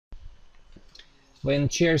When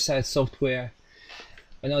chair-side software,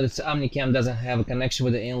 I know that Omnicam doesn't have a connection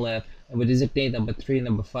with the Inlab, and we designate number 3 and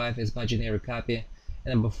number 5 as by generic copy,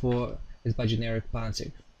 and number 4 is by generic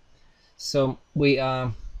pontic. So we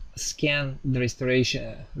scan the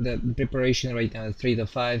restoration, the preparation right now, 3 to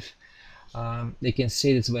 5. You can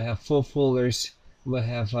see that we have 4 folders. We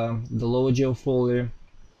have the lower jaw folder,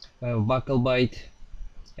 we have buckle bite,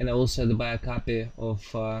 and also the biocopy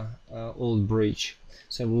of old bridge.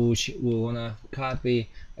 So we wanna copy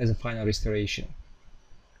as a final restoration.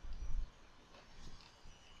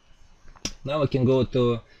 Now we can go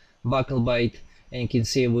to buckle bite, and you can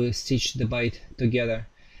see we stitch the bite together.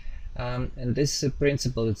 And this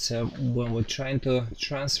principle, it's when we're trying to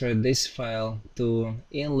transfer this file to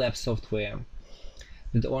Inlab software,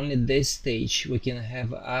 that only this stage we can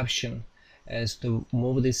have option as to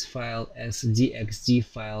move this file as DXD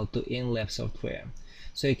file to Inlab software.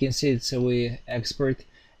 So you can see it's we export,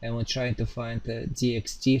 and we're trying to find the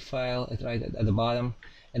DXD file right at the bottom,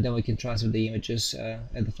 and then we can transfer the images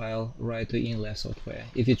at the file right to Inlab software.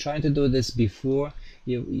 If you're trying to do this before,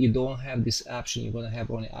 you don't have this option. You're going to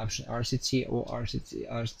have only option RCT or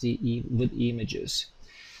RCTE with images.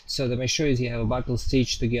 So to make sure you have a buckle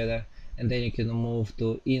stitch together, and then you can move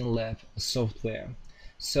to Inlab software.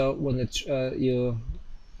 So when you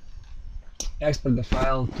export the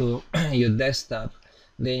file to your desktop,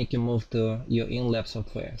 then you can move to your Inlab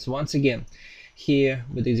software. So once again, here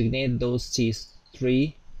we designate those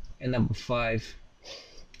T3 and number 5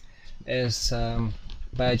 as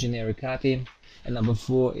biogeneric copy, and number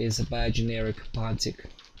 4 is a biogeneric pontic.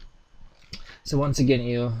 So once again,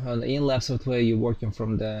 you on the Inlab software, you're working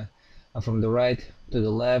from the right to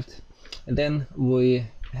the left, and then we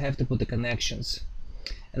have to put the connections.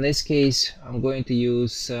 In this case, I'm going to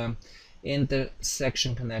use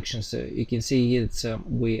intersection connections. So you can see here it's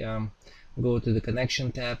we go to the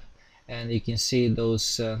connection tab, and you can see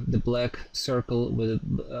those the black circle with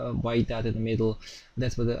a white dot in the middle.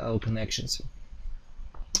 That's what our connections.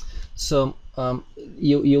 So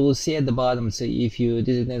you will see at the bottom, so if you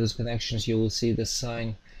designate those connections, you will see the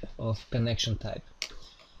sign of connection type.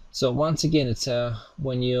 So once again, it's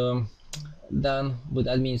when you're done with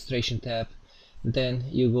administration tab, then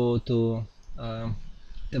you go to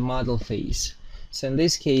the model phase. So in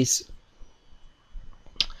this case,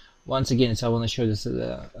 once again, so I want to show this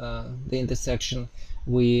the intersection.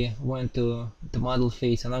 We went to the model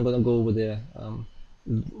phase, and I'm going to go with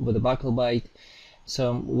the buckle bite.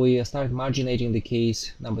 So we start marginating the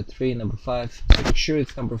case number 3, number 5. So make sure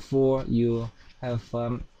it's number 4. You have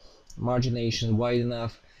margination wide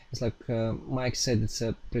enough. It's like Mike said, it's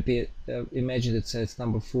a imagine it's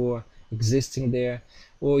number 4 existing there,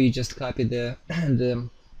 or you just copy the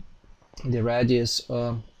the radius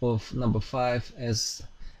of number 5 as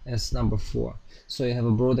number 4, so you have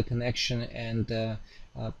a broader connection, and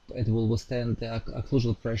it will withstand the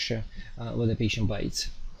occlusal pressure when the patient bites.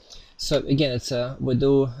 So again, it's we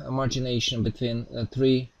do a margination between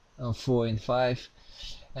 3, 4, and 5,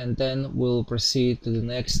 and then we'll proceed to the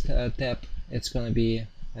next step. It's going to be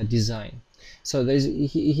a design. So there's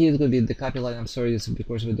here's going to be the copy line. I'm sorry, this is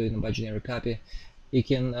because we're doing a biogeneric copy. You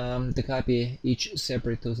can the copy each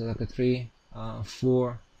separate to like a 3,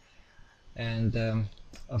 4, and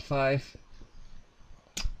a 5,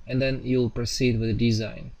 and then you'll proceed with the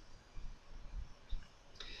design.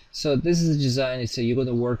 So this is the design. It's you're going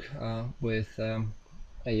to work with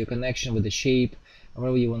your connection with the shape,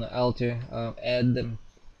 wherever you want to alter, add them.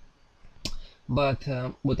 But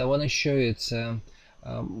what I want to show you, it's how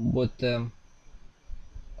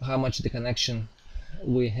much the connection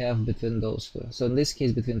we have between those two. So in this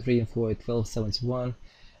case, between 3 and 4 at 1271,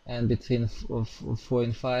 and between 4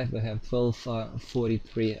 and 5 we have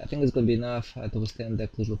 1243. I think it's going to be enough to withstand the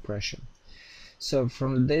occlusal pressure. So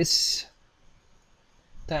from this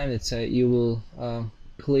time, it's you will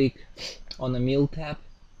click on the mill tab,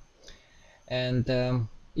 and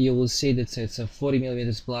you will see that it's a 40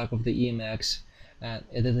 millimeters block of the Emax, and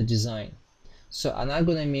it is a design. So I'm not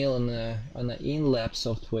gonna mill on the Inlab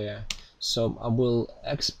software, so I will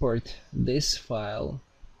export this file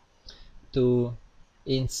to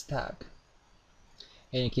Instack,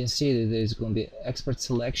 and you can see that there's going to be export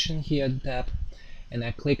selection here at the tab, and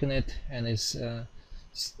I click on it, and it's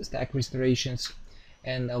stack restorations,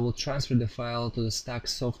 and I will transfer the file to the stack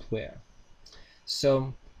software.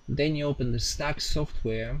 So then you open the stack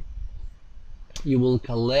software, you will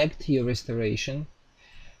collect your restoration,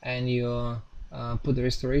 and you put the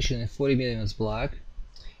restoration in 40 millimeters block,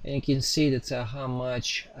 and you can see that how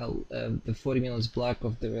much the 40 millimeters block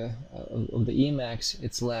of the Emax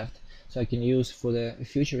it's left, so I can use for the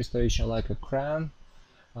future restoration like a crown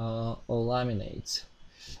or laminates.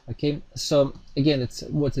 Okay, so again, it's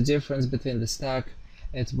what's the difference between the stack.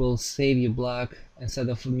 It will save your block instead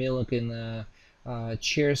of looking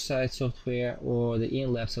chair side software or the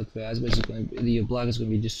Inlab software, as well as your block is going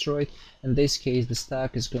to be destroyed. In this case, the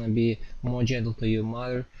stack is going to be more gentle to your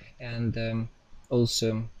mother, and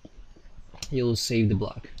also you'll save the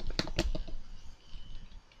block.